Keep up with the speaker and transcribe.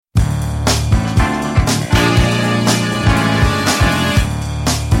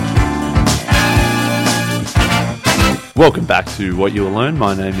Welcome back to What You'll Learn.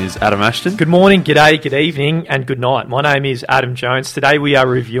 My name is Adam Ashton. Good morning, g'day, good evening, and good night. My name is Adam Jones. Today we are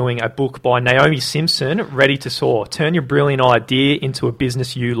reviewing a book by Naomi Simpson, Ready to Soar. Turn your brilliant idea into a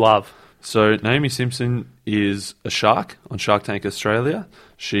business you love. So Naomi Simpson is a shark on Shark Tank Australia.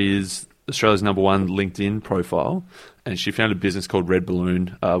 She is Australia's #1 LinkedIn profile, and she founded a business called Red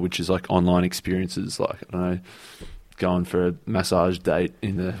Balloon, which is like online experiences, like, I don't know, going for a massage date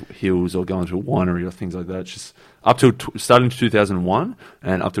in the hills or going to a winery or things like that. She's up till starting in 2001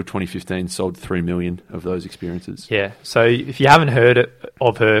 and up till 2015 sold 3 million of those experiences. Yeah, so if you haven't heard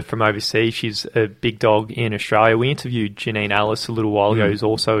of her from overseas, she's a big dog in Australia. We interviewed Janine Ellis a little while ago, who's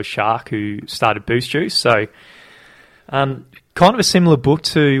also a shark who started Boost Juice. So kind of a similar book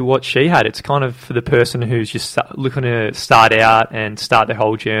to what she had. It's kind of for the person who's just looking to start out and start their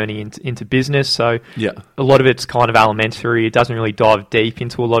whole journey into business. So yeah, a lot of it's kind of elementary. It doesn't really dive deep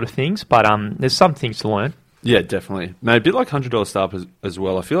into a lot of things, but there's some things to learn. Yeah, definitely. Maybe a bit like $100 Startup as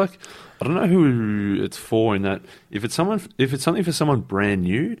well. I feel like, I don't know who it's for, in that if it's something for someone brand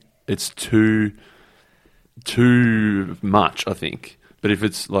new, it's too much, I think. But if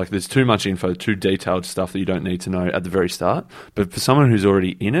it's like there's too much info, too detailed stuff that you don't need to know at the very start. But for someone who's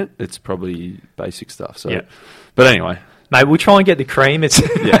already in it, it's probably basic stuff. So, yeah. But anyway, mate, we'll try and get the cream. It's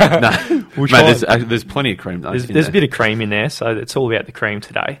there's plenty of cream. There's a bit of cream in there, so it's all about the cream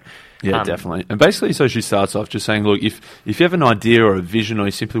today. Yeah, definitely. And basically, so she starts off just saying, look, if you have an idea or a vision, or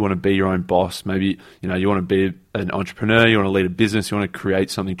you simply want to be your own boss, maybe you want to be an entrepreneur, you want to lead a business, you want to create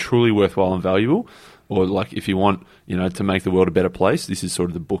something truly worthwhile and valuable, or like if you want to make the world a better place, this is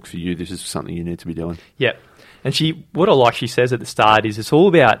sort of the book for you. This is something you need to be doing. Yeah. And what I like she says at the start is it's all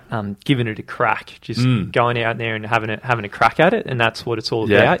about giving it a crack, just going out there and having a crack at it, and that's what it's all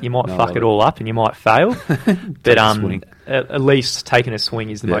about. You might fuck it all up and you might fail, but at least taking a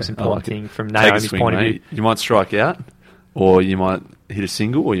swing is the most important thing from Naomi's point of view. You might strike out, or you might hit a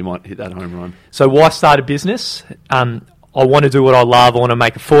single, or you might hit that home run. So why start a business? I want to do what I love. I want to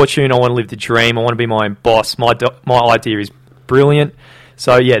make a fortune. I want to live the dream. I want to be my own boss. My idea is brilliant.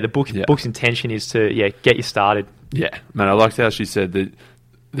 So, yeah, the book's intention is to get you started. Yeah, man, I liked how she said that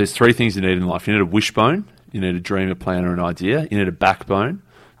there's 3 things you need in life. You need a wishbone, you need a dream, a plan, or an idea. You need a backbone,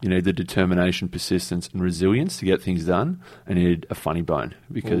 you need the determination, persistence, and resilience to get things done. And you need a funny bone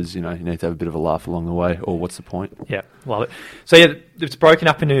because, you need to have a bit of a laugh along the way, or what's the point? Yeah, love it. So, yeah, it's broken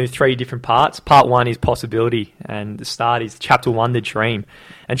up into 3 different parts. Part 1 is possibility, and the start is chapter 1, the dream.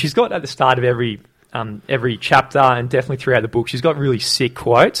 And she's got at the start of every chapter, and definitely throughout the book, she's got really sick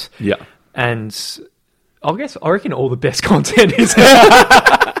quotes. Yeah. And I reckon all the best content is...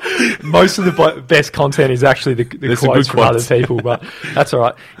 most of the best content is actually the quotes from other people, but that's all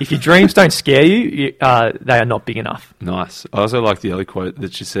right. If your dreams don't scare you, they are not big enough. Nice. I also like the other quote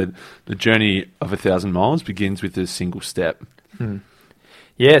that she said, the journey of 1,000 miles begins with a single step.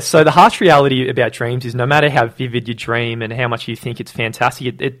 Yeah, so the harsh reality about dreams is no matter how vivid your dream and how much you think it's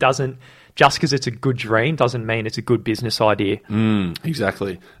fantastic, it doesn't... Just because it's a good dream doesn't mean it's a good business idea.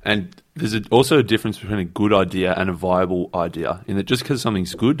 Exactly. And there's also a difference between a good idea and a viable idea, in that just because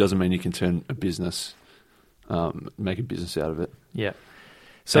something's good doesn't mean you can turn a business, make a business out of it. Yeah.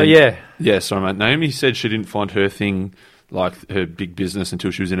 So, yeah. Yeah, sorry, mate. Naomi said she didn't find her thing, like her big business,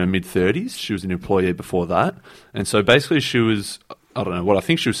 until she was in her mid-30s. She was an employee before that. And so basically she was, I don't know, what I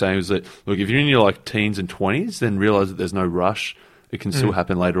think she was saying was that, look, if you're in your teens and 20s, then realise that there's no rush. It can still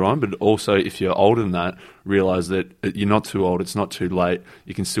happen later on, but also if you're older than that, realise that you're not too old, it's not too late.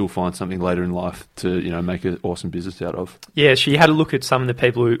 You can still find something later in life to make an awesome business out of. Yeah, she had a look at some of the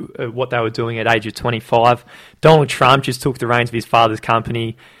people who what they were doing at age of 25. Donald Trump just took the reins of his father's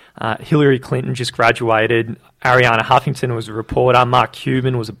company. Hillary Clinton just graduated. Ariana Huffington was a reporter. Mark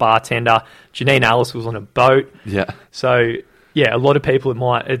Cuban was a bartender. Janine Ellis was on a boat. Yeah. So... yeah, a lot of people,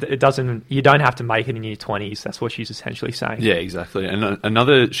 you don't have to make it in your 20s. That's what she's essentially saying. Yeah, exactly.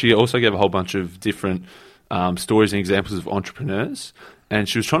 And she also gave a whole bunch of different stories and examples of entrepreneurs. And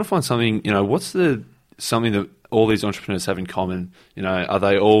she was trying to find something, what's something that all these entrepreneurs have in common? Are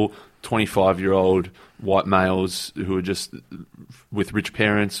they all 25-year-old white males who are just with rich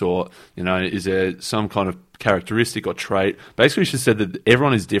parents, or, is there some kind of characteristic or trait? Basically, she said that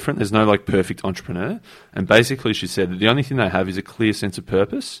everyone is different. There's no perfect entrepreneur. And basically, she said that the only thing they have is a clear sense of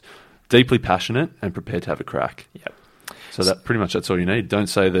purpose, deeply passionate, and prepared to have a crack. Yep. So that's all you need. Don't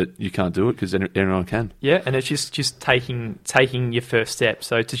say that you can't do it, because everyone can. Yeah, and it's just taking your first step.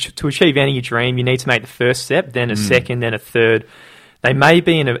 So to achieve any dream, you need to make the first step, then a second, then a third, they may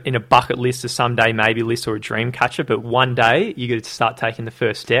be in a bucket list, a someday maybe list, or a dream catcher, but one day you got to start taking the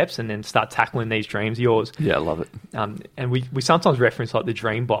first steps and then start tackling these dreams of yours. Yeah, I love it. And we sometimes reference like the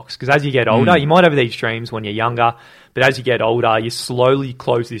dream box, because as you get older, you might have these dreams when you're younger, but as you get older, you slowly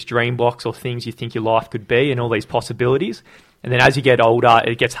close this dream box or things you think your life could be and all these possibilities. And then as you get older,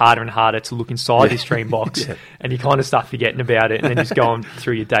 it gets harder and harder to look inside this dream box, and you kind of start forgetting about it and then just going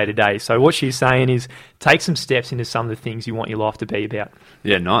through your day-to-day. So what she's saying is take some steps into some of the things you want your life to be about.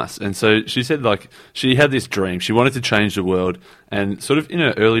 Yeah, nice. And so she said, like, she had this dream. She wanted to change the world. And sort of in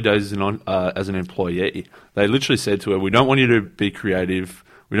her early days as an employee, they literally said to her, we don't want you to be creative.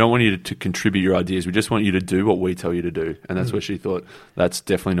 We don't want you to contribute your ideas. We just want you to do what we tell you to do. And that's where she thought, that's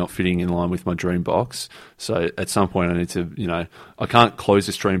definitely not fitting in line with my dream box. So at some point I need to, I can't close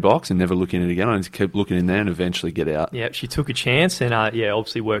this dream box and never look in it again. I need to keep looking in there and eventually get out. Yeah, she took a chance and,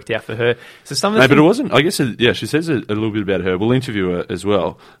 obviously worked out for her. So some of but it wasn't, I guess, she says a little bit about her. We'll interview her as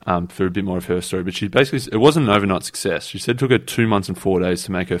well for a bit more of her story. But she basically, it wasn't an overnight success. She said it took her 2 months and 4 days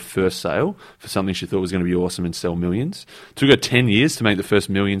to make her first sale for something she thought was going to be awesome and sell millions. It took her 10 years to make the first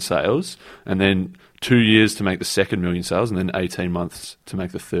million sales, and then 2 years to make the second million sales, and then 18 months to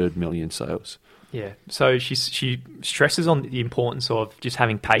make the third million sales. Yeah, so she stresses on the importance of just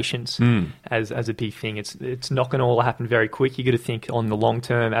having patience as a big thing. It's not going to all happen very quick. You got to think on the long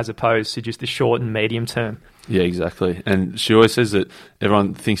term as opposed to just the short and medium term. Yeah, exactly. And she always says that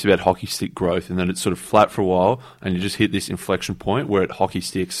everyone thinks about hockey stick growth and then it's sort of flat for a while and you just hit this inflection point where it hockey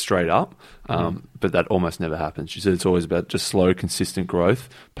sticks straight up. But that almost never happens. She said it's always about just slow, consistent growth,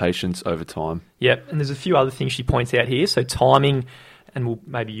 patience over time. Yep, and there's a few other things she points out here. So timing, and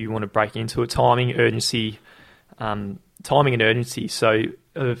maybe you want to break into it, timing, urgency, timing and urgency. So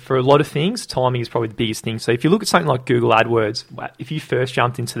for a lot of things, timing is probably the biggest thing. So if you look at something like Google AdWords, if you first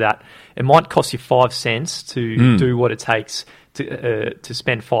jumped into that, it might cost you 5 cents to do what it takes to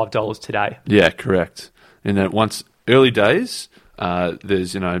spend $5 today. Yeah, correct. And then once early days,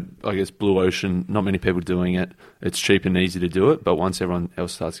 there's, I guess Blue Ocean, not many people doing it. It's cheap and easy to do it, but once everyone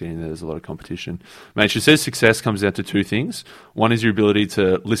else starts getting there, there's a lot of competition. Mate, she says success comes down to two things. One is your ability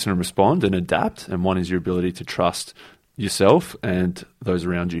to listen and respond and adapt, and one is your ability to trust yourself and those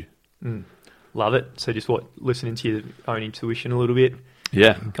around you. Love it. So just listening to your own intuition a little bit.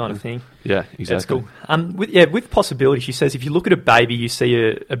 Yeah. Kind of thing. Yeah, exactly. That's cool. With possibility, she says, if you look at a baby, you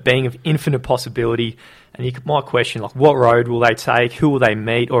see a being of infinite possibility, and you might question, like, what road will they take, who will they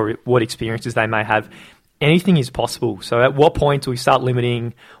meet, or what experiences they may have. Anything is possible. So at what point do we start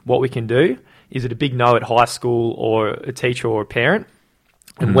limiting what we can do? Is it a big no at high school or a teacher or a parent?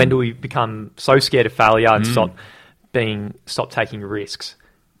 And when do we become so scared of failure and stop taking risks?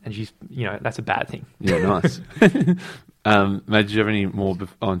 And that's a bad thing. Yeah, nice. Mate, did you have any more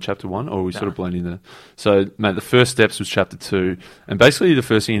on chapter 1, or are we sort of blending there? So, mate, the first steps was chapter 2, and basically the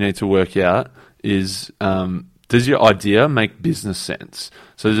first thing you need to work out is does your idea make business sense?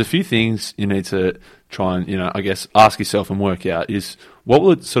 So there's a few things you need to try and, I guess, ask yourself and work out is what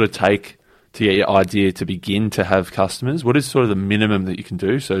will it sort of take to get your idea to begin to have customers? What is sort of the minimum that you can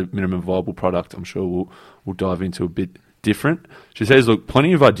do? So minimum viable product, I'm sure we'll dive into a bit different. She says, look,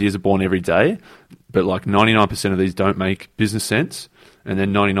 plenty of ideas are born every day, but like 99% of these don't make business sense. And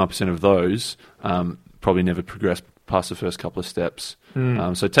then 99% of those probably never progress past the first couple of steps.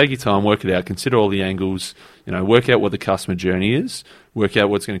 So take your time, work it out, consider all the angles, work out what the customer journey is, work out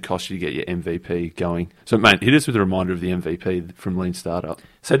what's going to cost you to get your MVP going. So, mate, hit us with a reminder of the MVP from Lean Startup.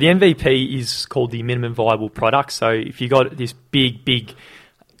 So the MVP is called the minimum viable product. So if you got this big,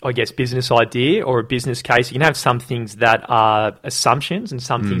 I guess, business idea or a business case, you can have some things that are assumptions and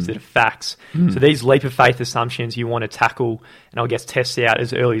some things that are facts. So these leap of faith assumptions you want to tackle and I guess test out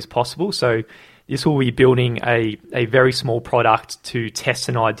as early as possible. So this will be building a very small product to test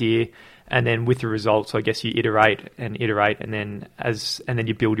an idea, and then with the results, I guess you iterate, and then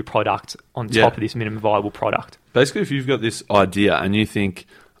you build your product on top of this minimum viable product. Basically, if you've got this idea and you think,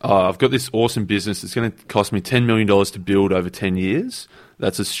 I've got this awesome business, it's going to cost me $10 million to build over 10 years,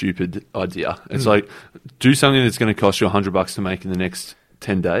 that's a stupid idea. It's like, do something that's going to cost you $100 to make in the next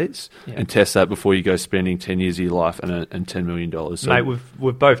 10 days and test that before you go spending 10 years of your life and $10 million. So, mate,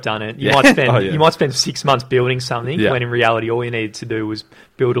 we've both done it. You might spend 6 months building something when in reality all you needed to do was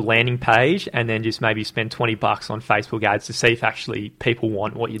build a landing page and then just maybe spend $20 on Facebook ads to see if actually people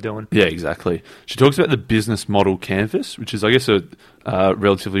want what you're doing. Yeah, exactly. She talks about the business model canvas, which is, I guess, a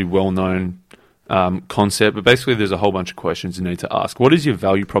relatively well-known concept, but basically there's a whole bunch of questions you need to ask. What is your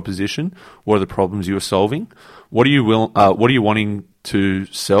value proposition? What are the problems you are solving? What are you wanting to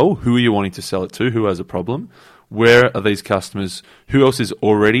sell? Who are you wanting to sell it to? Who has a problem? Where are these customers? Who else is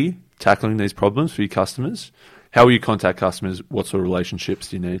already tackling these problems for your customers? how will you contact customers? What sort of relationships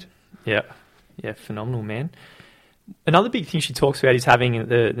do you need? Yeah, phenomenal, man. Another big thing she talks about is having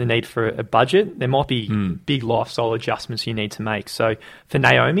the need for a budget. There might be big lifestyle adjustments you need to make. So for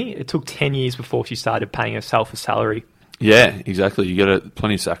Naomi, it took 10 years before she started paying herself a salary. Yeah, exactly. You got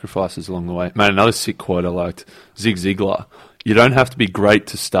plenty of sacrifices along the way. Mate, another sick quote I liked, Zig Ziglar. You don't have to be great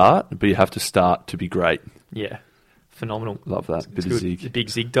to start, but you have to start to be great. Yeah, phenomenal. Love that. Bit of Zig. The big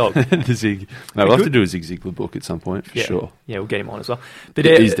Zig dog. The Zig. Mate, we'll have to do a Zig Ziglar book at some point, for sure. Yeah, we'll get him on as well. But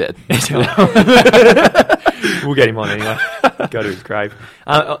he's dead. We'll get him on anyway. Go to his grave.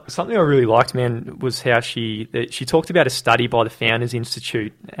 Something I really liked, man, was how she talked about a study by the Founders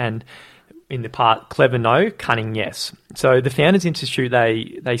Institute, and in the part clever no, cunning yes. So the Founders Institute,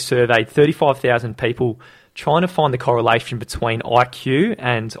 they surveyed 35,000 people trying to find the correlation between IQ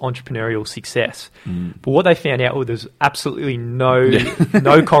and entrepreneurial success. But what they found out was there's absolutely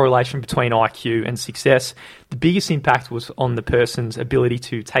no correlation between IQ and success. The biggest impact was on the person's ability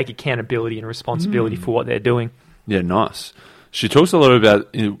to take accountability and responsibility for what they're doing. Yeah, nice. She talks a lot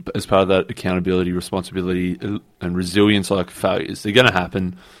about, as part of that, accountability, responsibility, and resilience, like failures. They're going to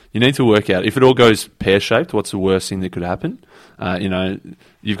happen. You need to work out, if it all goes pear-shaped, what's the worst thing that could happen?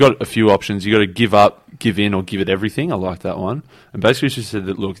 You've got a few options. You've got to give up, give in, or give it everything. I like that one. And basically she said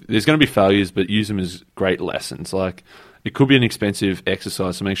that, look, there's going to be failures, but use them as great lessons. Like, it could be an expensive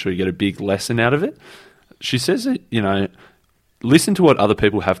exercise, so make sure you get a big lesson out of it. She says that, listen to what other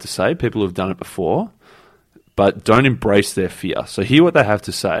people have to say. People have done it before. But don't embrace their fear. So hear what they have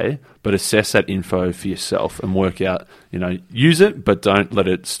to say, but assess that info for yourself and work out, use it, but don't let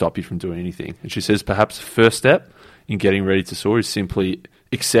it stop you from doing anything. And she says perhaps the first step in getting ready to soar is simply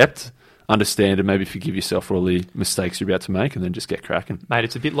accept, understand, and maybe forgive yourself for all the mistakes you're about to make, and then just get cracking. Mate,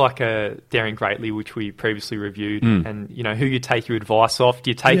 it's a bit like Daring Greatly, which we previously reviewed. And, who you take your advice off.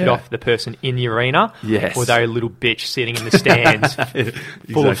 Do you take it off the person in the arena? Yes. Or they're a little bitch sitting in the stands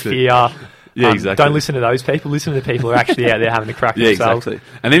full of fear? Yeah, exactly. Don't listen to those people. Listen to the people who are actually out there having a crack themselves. Exactly.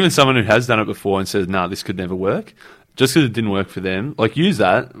 And even someone who has done it before and says, this could never work, just because it didn't work for them, use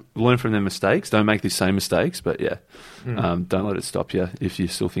that, learn from their mistakes. Don't make these same mistakes, but don't let it stop you if you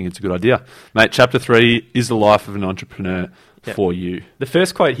still think it's a good idea. Mate, chapter 3 is the life of an entrepreneur for you. The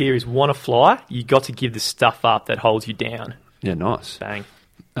first quote here is, want to fly, you got to give the stuff up that holds you down. Yeah, nice. Bang.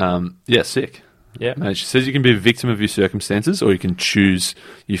 Sick. Yeah. Mate, she says you can be a victim of your circumstances or you can choose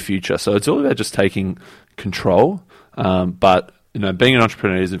your future. So it's all about just taking control. But, being an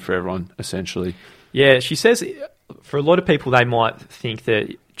entrepreneur isn't for everyone, essentially. Yeah, she says for a lot of people, they might think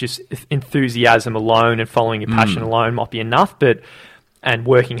that just enthusiasm alone and following your passion alone might be enough, and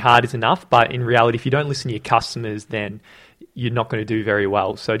working hard is enough. But in reality, if you don't listen to your customers, then you're not going to do very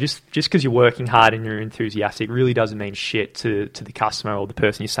well. So just because you're working hard and you're enthusiastic really doesn't mean shit to the customer or the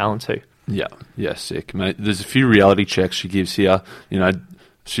person you're selling to. Yeah, sick, mate. There's a few reality checks she gives here.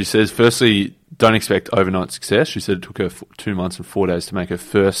 She says, firstly, don't expect overnight success. She said it took her 2 months and 4 days to make her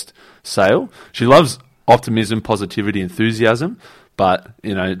first sale. She loves optimism, positivity, enthusiasm, but,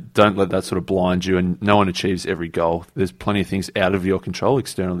 don't let that sort of blind you, and no one achieves every goal. There's plenty of things out of your control,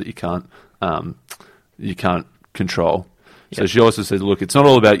 external, that you can't control. Yep. So she also says, look, it's not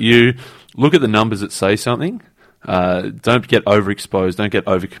all about you. Look at the numbers that say something. Don't get overexposed. Don't get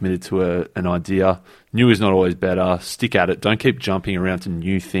overcommitted to an idea. New is not always better. Stick at it. Don't keep jumping around to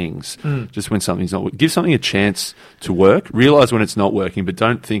new things. Just when something's not, give something a chance to work. Realize when it's not working, but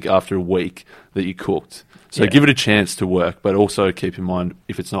don't think after a week that you cooked. So give it a chance to work, but also keep in mind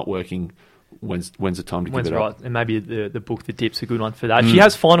if it's not working, when's the time to give it up? And maybe the book The Dip's a good one for that. She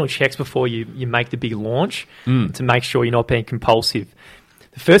has final checks before you make the big launch to make sure you're not being compulsive.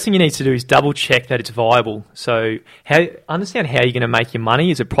 The first thing you need to do is double check that it's viable. So understand how you're going to make your money.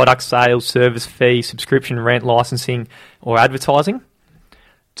 Is it product sales, service fee, subscription, rent, licensing, or advertising?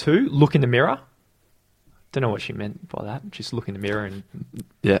 2, look in the mirror. Don't know what she meant by that. Just look in the mirror and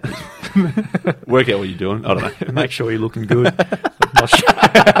work out what you're doing. I don't know. Make sure you're looking good.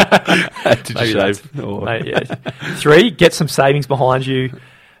 Did you shave? 3, get some savings behind you.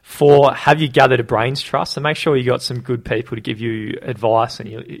 4, have you gathered a brains trust? So make sure you got some good people to give you advice and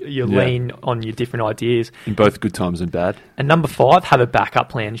you lean on your different ideas. In both good times and bad. And number 5, have a backup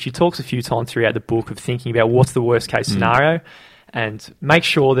plan. She talks a few times throughout the book of thinking about what's the worst case scenario, and make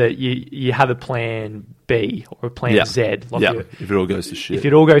sure that you have a plan B or a plan Z. If it all goes to shit. If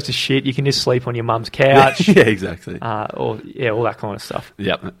it all goes to shit, you can just sleep on your mum's couch. Yeah, exactly. All that kind of stuff.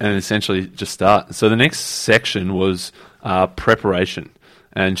 Yeah, and essentially just start. So the next section was preparation.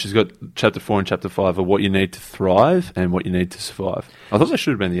 And she's got chapter 4 and chapter 5 are what you need to thrive and what you need to survive. I thought they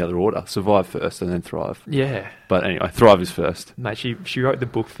should have been the other order. Survive first and then thrive. Yeah. But anyway, thrive is first. Mate, she wrote the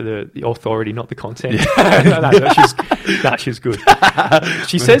book for the authority, not the content. She's good.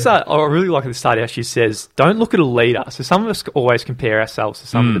 She says, I really like at the start how she says, don't look at a leader. So some of us always compare ourselves to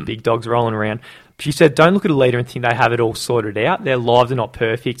some of the big dogs rolling around. She said, don't look at a leader and think they have it all sorted out. Their lives are not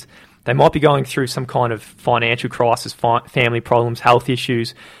perfect. They might be going through some kind of financial crisis, family problems, health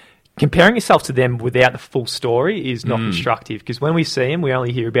issues. Comparing yourself to them without the full story is not constructive, because when we see them, we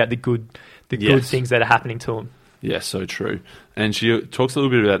only hear about the good things that are happening to them. Yeah, so true. And she talks a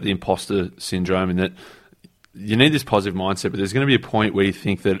little bit about the imposter syndrome and that you need this positive mindset, but there's going to be a point where you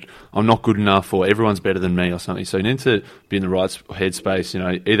think that I'm not good enough or everyone's better than me or something. So you need to be in the right headspace,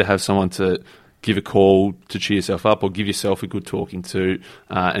 either have someone to give a call to cheer yourself up or give yourself a good talking to,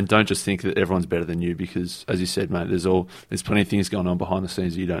 and don't just think that everyone's better than you because, as you said, mate, there's plenty of things going on behind the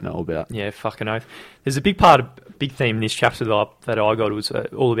scenes that you don't know about. Yeah, fucking oath. There's a big theme in this chapter that I got was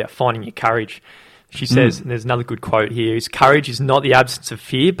all about finding your courage. She says, and there's another good quote here, is courage is not the absence of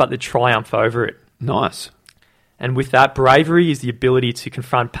fear, but the triumph over it. Nice. And with that, bravery is the ability to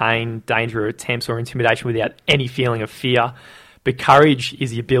confront pain, danger, attempts, or intimidation without any feeling of fear. But courage is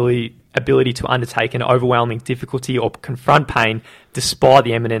the ability to undertake an overwhelming difficulty or confront pain despite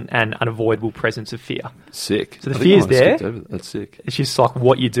the imminent and unavoidable presence of fear. Sick. So the fear's there. That's sick. It's just like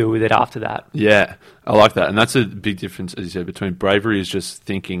what you do with it after that. Yeah, I like that. And that's a big difference, as you said, between bravery is just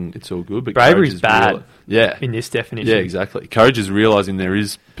thinking it's all good, but bravery is bad in this definition. Yeah, exactly. Courage is realising there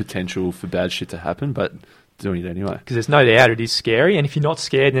is potential for bad shit to happen, but doing it anyway. Because there's no doubt it is scary, and if you're not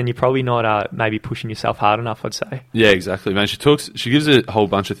scared, then you're probably not maybe pushing yourself hard enough, I'd say. Yeah, exactly, man. She gives a whole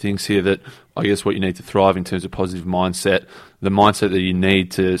bunch of things here that I guess what you need to thrive in terms of positive mindset, the mindset that you need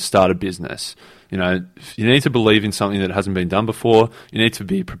to start a business. You need to believe in something that hasn't been done before. You need to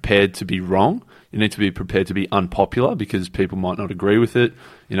be prepared to be wrong. You need to be prepared to be unpopular because people might not agree with it.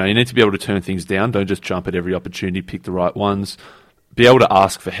 You need to be able to turn things down. Don't just jump at every opportunity, pick the right ones. Be able to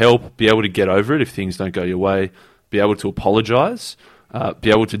ask for help, be able to get over it if things don't go your way, be able to apologise, be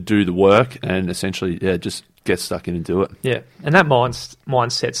able to do the work and essentially, just get stuck in and do it. Yeah, and that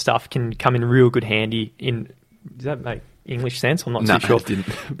mindset stuff can come in real good handy does that make English sense? I'm not too sure. It didn't.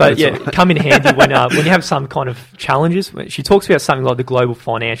 But yeah, come in handy when you have some kind of challenges. She talks about something like the global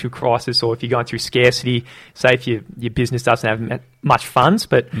financial crisis, or if you're going through scarcity, say if your business doesn't have much funds,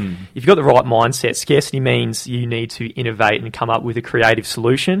 but if you've got the right mindset, scarcity means you need to innovate and come up with a creative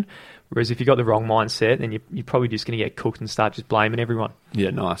solution. Whereas if you've got the wrong mindset, then you're probably just going to get cooked and start just blaming everyone.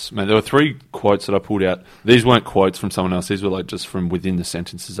 Yeah, nice. Man, there were 3 quotes that I pulled out. These weren't quotes from someone else. These were like just from within the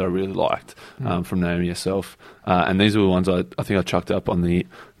sentences I really liked from Naomi herself. And these are the ones I think I chucked up on the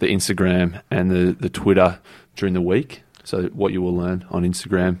Instagram and the Twitter during the week. So what you will learn on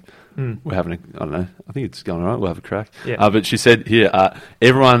Instagram. We're having I don't know, I think it's going all right. We'll have a crack. Yeah. But she said here,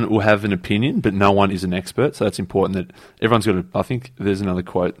 everyone will have an opinion, but no one is an expert. So that's important that everyone's got I think there's another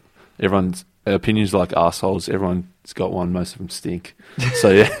quote. Everyone's opinions are like arseholes. Everyone's got one. Most of them stink.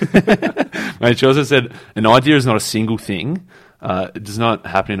 So, yeah. Mate, she also said, an idea is not a single thing. It does not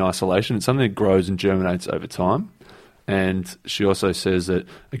happen in isolation. It's something that grows and germinates over time. And she also says that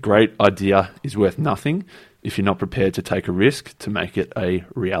a great idea is worth nothing if you're not prepared to take a risk to make it a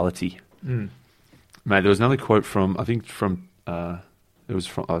reality. Mate, there was another quote I didn't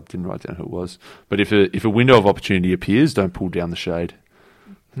write down who it was. But if a window of opportunity appears, don't pull down the shade.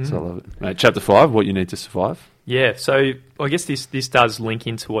 So I love it. Mate, chapter 5, what you need to survive. Yeah, so I guess this does link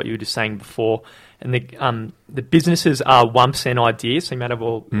into what you were just saying before. And the businesses are 1% ideas, so you might have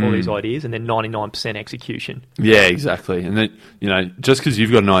all these ideas, and then 99% execution. Yeah, exactly. And then, just because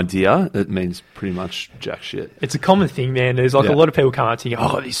you've got an idea, it means pretty much jack shit. It's a common thing, man. There's a lot of people come up to you,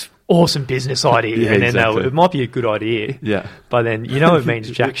 this awesome business idea, and then it might be a good idea. Yeah. But then, it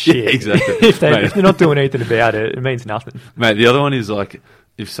means jack shit. Yeah, exactly. if they're not doing anything about it, it means nothing. Mate, the other one is like,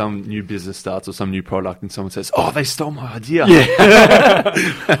 if some new business starts or some new product and someone says, they stole my idea. Yeah.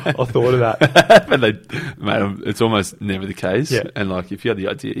 I thought of that. But it's almost never the case. Yeah. And like, if you had the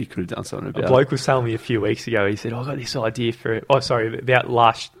idea, you could have done something about it. A bloke was telling me a few weeks ago, he said, I got this idea about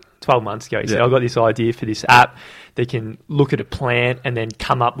last 12 months ago. He said, I got this idea for this app that can look at a plant and then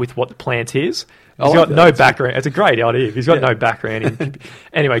come up with what the plant is. He's got no background. It's a great idea. He's got no background.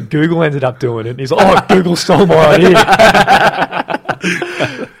 Anyway, Google ended up doing it. And he's like, Google stole my idea.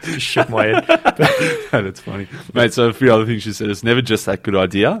 Just shook my head. That's funny. Mate, so a few other things she said. It's never just that good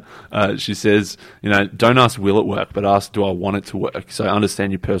idea. She says, don't ask will it work, but ask do I want it to work. So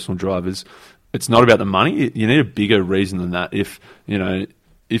understand your personal drivers. It's not about the money. You need a bigger reason than that. If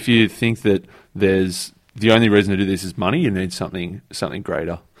you think that there's the only reason to do this is money. You need something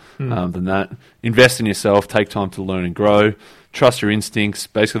greater than that. Invest in yourself. Take time to learn and grow. Trust your instincts.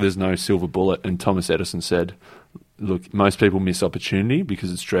 Basically, there's no silver bullet. And Thomas Edison said, look, most people miss opportunity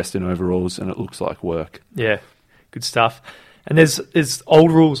because it's dressed in overalls and it looks like work. Yeah, good stuff. And there's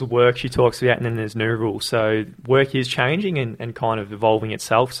old rules of work she talks about, and then there's new rules. So work is changing and kind of evolving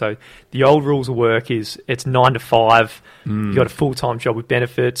itself. So the old rules of work is it's 9 to 5. You've got a full-time job with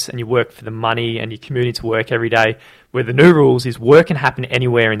benefits and you work for the money and you commute into work every day. Where the new rules is work can happen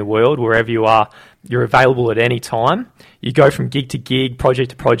anywhere in the world, wherever you are. You're available at any time. You go from gig to gig,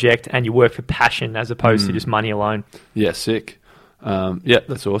 project to project, and you work for passion as opposed to just money alone. Yeah, sick. Yeah,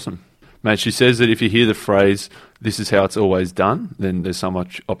 that's awesome. Mate, she says that if you hear the phrase, this is how it's always done, then there's so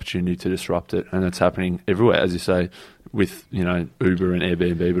much opportunity to disrupt it. And that's happening everywhere, as you say, with, Uber and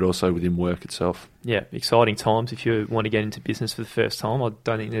Airbnb, but also within work itself. Yeah, exciting times if you want to get into business for the first time. I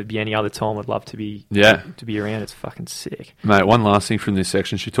don't think there'd be any other time I'd love to be around. It's fucking sick. Mate, one last thing from this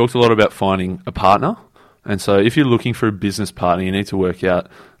section. She talked a lot about finding a partner. And so if you're looking for a business partner, you need to work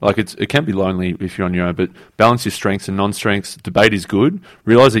out, it can be lonely if you're on your own, but balance your strengths and non-strengths. Debate is good.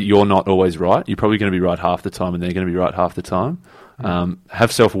 Realise that you're not always right. You're probably going to be right half the time and they're going to be right half the time.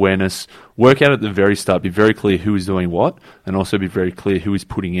 Have self-awareness. Work out at the very start. Be very clear who is doing what, and also be very clear who is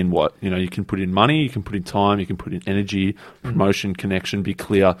putting in what. You can put in money, you can put in time, you can put in energy, promotion, connection. Be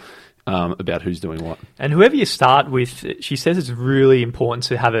clear about who's doing what. And whoever you start with, she says it's really important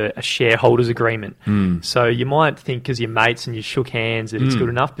to have a shareholders agreement. So you might think because you're mates and you shook hands that it's good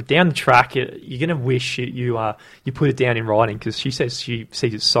enough, but down the track, you're going to wish you put it down in writing, because she says she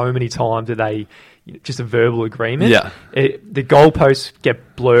sees it so many times that they just a verbal agreement. Yeah. The goalposts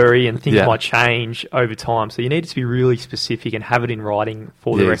get blurry and things might change over time. So you need to be really specific and have it in writing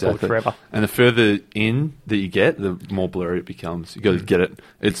for the record forever. And the further in that you get, the more blurry it becomes. You got to get it.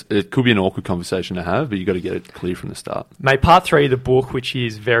 It could be an awkward conversation to have, but you got to get it clear from the start. Mate, part 3 of the book, which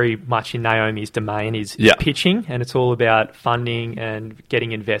is very much in Naomi's domain, is pitching, and it's all about funding and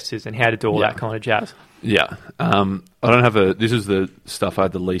getting investors and how to do all that kind of jazz. Yeah. I don't have this is the stuff I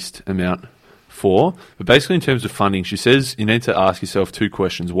had the least amount for, but basically in terms of funding, she says you need to ask yourself 2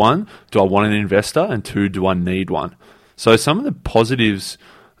 questions. 1, do I want an investor? And 2, do I need one? So some of the positives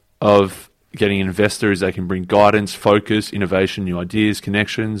of getting an investor is they can bring guidance, focus, innovation, new ideas,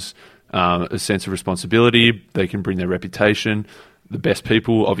 connections, a sense of responsibility. They can bring their reputation, the best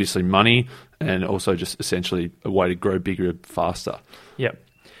people, obviously money, and also just essentially a way to grow bigger faster. Yep.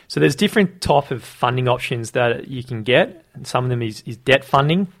 So there's different type of funding options that you can get. And some of them is debt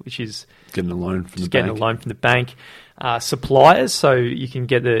funding, which is getting a loan from the bank. Suppliers, so you can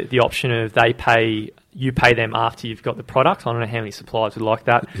get the option of you pay them after you've got the product. I don't know how many suppliers would like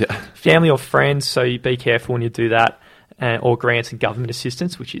that. Yeah. Family or friends, so you be careful when you do that. Or grants and government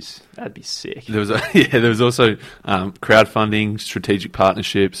assistance, that'd be sick. There was also crowdfunding, strategic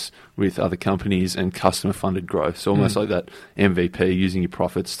partnerships with other companies, and customer funded growth. So almost like that MVP, using your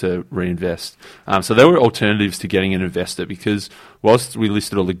profits to reinvest. So there were alternatives to getting an investor, because whilst we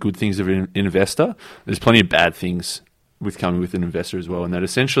listed all the good things of an investor, there's plenty of bad things with coming with an investor as well. And that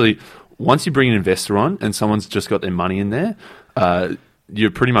essentially, once you bring an investor on and someone's just got their money in there, you're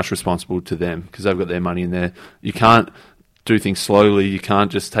pretty much responsible to them because they've got their money in there. You can't do things slowly. You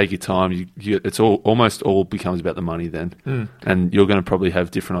can't just take your time. It's almost all becomes about the money then. And you're going to probably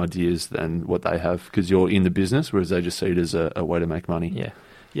have different ideas than what they have because you're in the business, whereas they just see it as a way to make money. Yeah.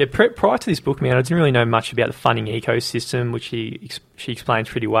 Yeah, prior to this book, man, I didn't really know much about the funding ecosystem, which she explains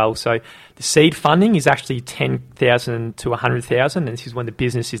pretty well. So the seed funding is actually 10,000 to 100,000, and this is when the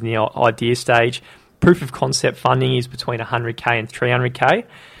business is in the idea stage. Proof of concept funding is between 100K and 300K,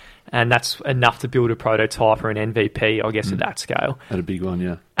 and that's enough to build a prototype or an MVP, I guess, at that scale. At a big one,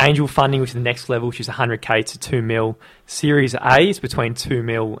 yeah. Angel funding, which is the next level, which is 100K to 2 mil. Series A is between 2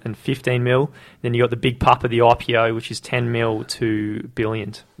 mil and 15 mil. Then you got the big pup of the IPO, which is 10 mil to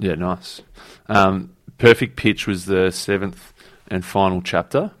billions. Yeah, nice. Perfect Pitch was the 7th and final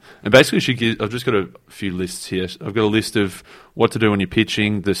chapter. And basically, I've just got a few lists here. I've got a list of what to do when you're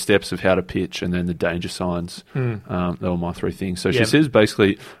pitching, the steps of how to pitch, and then the danger signs. They were my 3 things. So she says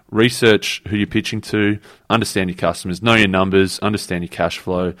basically research who you're pitching to, understand your customers, know your numbers, understand your cash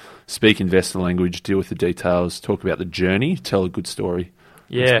flow, speak investor language, deal with the details, talk about the journey, tell a good story.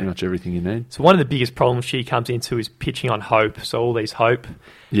 Yeah. That's pretty much everything you need. So one of the biggest problems she comes into is pitching on hope. So all these hope.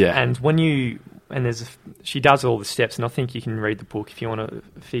 Yeah. And she does all the steps, and I think you can read the book if you want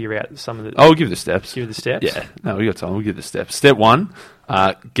to figure out some of the... I'll give the steps. Give the steps? Yeah. No, we got time. We'll give the steps. Step 1,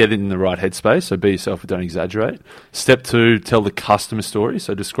 get it in the right headspace. So be yourself, but don't exaggerate. Step 2, tell the customer story.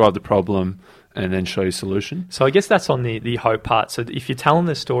 So describe the problem and then show your solution. So I guess that's on the hope part. So if you're telling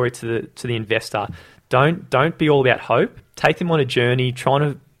the story to the investor, Don't be all about hope. Take them on a journey, trying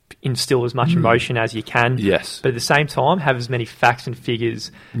to instill as much emotion as you can. Yes. But at the same time, have as many facts and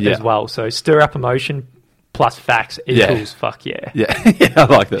figures Yeah. as well. So stir up emotion plus facts equals fuck yeah. Yeah, yeah, I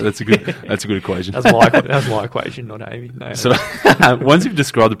like that. That's a good equation. That's my equation, not Amy. No. So once you've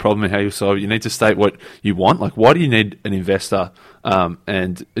described the problem and how you solve it, you need to state what you want. Like, why do you need an investor?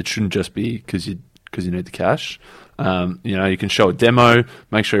 And it shouldn't just be because you need the cash. You can show a demo,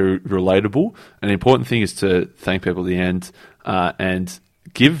 make sure you're relatable. And the important thing is to thank people at the end and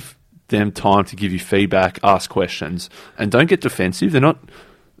give them time to give you feedback, ask questions, and don't get defensive. They're not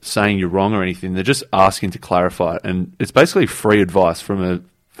saying you're wrong or anything. They're just asking to clarify it. And it's basically free advice from a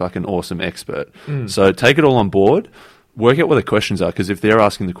fucking awesome expert. So take it all on board. Work out what the questions are, because if they're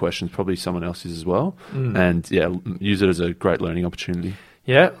asking the questions, probably someone else is as well. And use it as a great learning opportunity.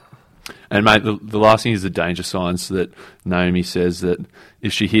 Yeah. And mate, the last thing is the danger signs that Naomi says that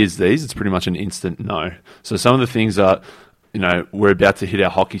if she hears these, it's pretty much an instant no. So some of the things are, we're about to hit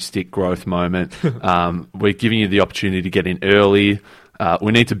our hockey stick growth moment. We're giving you the opportunity to get in early.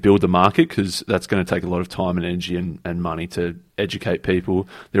 We need to build the market because that's going to take a lot of time and energy and money to educate people.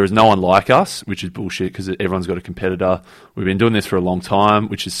 There is no one like us, which is bullshit because everyone's got a competitor. We've been doing this for a long time,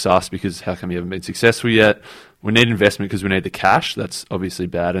 which is sus because how come you haven't been successful yet? We need investment because we need the cash. That's obviously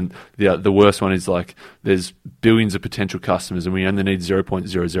bad. And the worst one is like there's billions of potential customers and we only need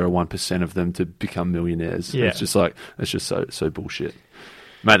 0.001% of them to become millionaires. Yeah. It's just so bullshit.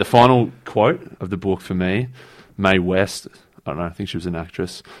 Mate, the final quote of the book for me, Mae West, I don't know, I think she was an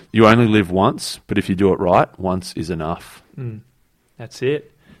actress. You only live once, but if you do it right, once is enough. That's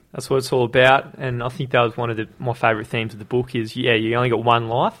it. That's what it's all about. And I think that was one of my favourite themes of the book is, you only got one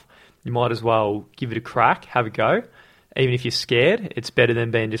life. You might as well give it a crack, have a go. Even if you're scared, it's better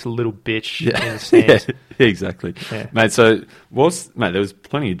than being just a little bitch in the stands. Yeah, exactly. Yeah. Mate, there was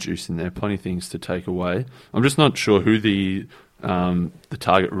plenty of juice in there, plenty of things to take away. I'm just not sure who the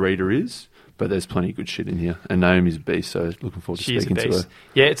target reader is, but there's plenty of good shit in here. And Naomi's a beast, so looking forward to speaking to her.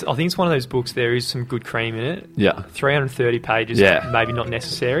 Yeah, I think it's one of those books, there is some good cream in it. Yeah. 330 pages, maybe not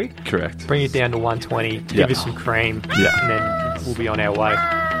necessary. Correct. Bring it down to 120, give us some cream, and then we'll be on our way.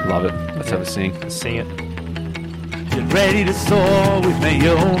 Love it. Let's have a sing. Let's sing it. Get ready to soar with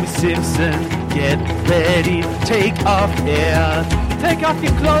Naomi Simpson. Get ready to take off air. Take off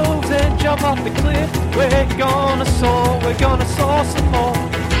your clothes and jump off the cliff. We're gonna soar some more.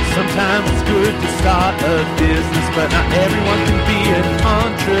 Sometimes it's good to start a business, but not everyone can be an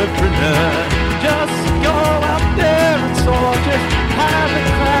entrepreneur. Just go out there and soar, just have a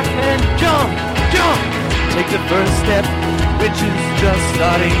crack and jump. Take the first step, which is just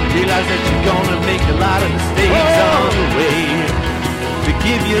starting. Realize that you're gonna make a lot of mistakes on the way.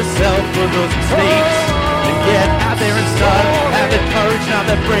 Forgive yourself for those mistakes and get out there and start. Have the courage, not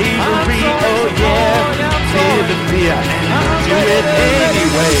the bravery. Oh yeah, fear the fear and do it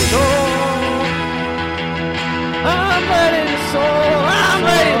anyway. I'm ready to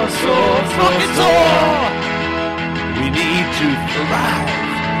soar, fucking soar. We need to thrive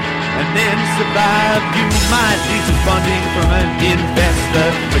and then survive. You might need some funding from an investor,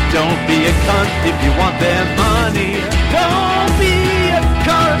 but don't be a cunt if you want their money. Don't be a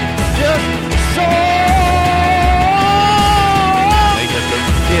cunt, just soar. Make a good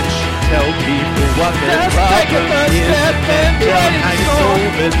pitch, tell people what their problem is, and tell them how you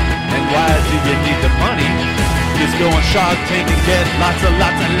solve it, and why do you need the money? Just go on Shark Tank and get lots of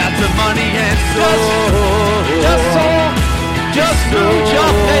money and soar. Just move your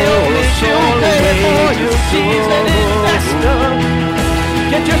Naomi, she'll pay for your seeds and investor.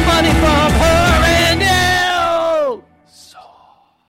 Get your money from her.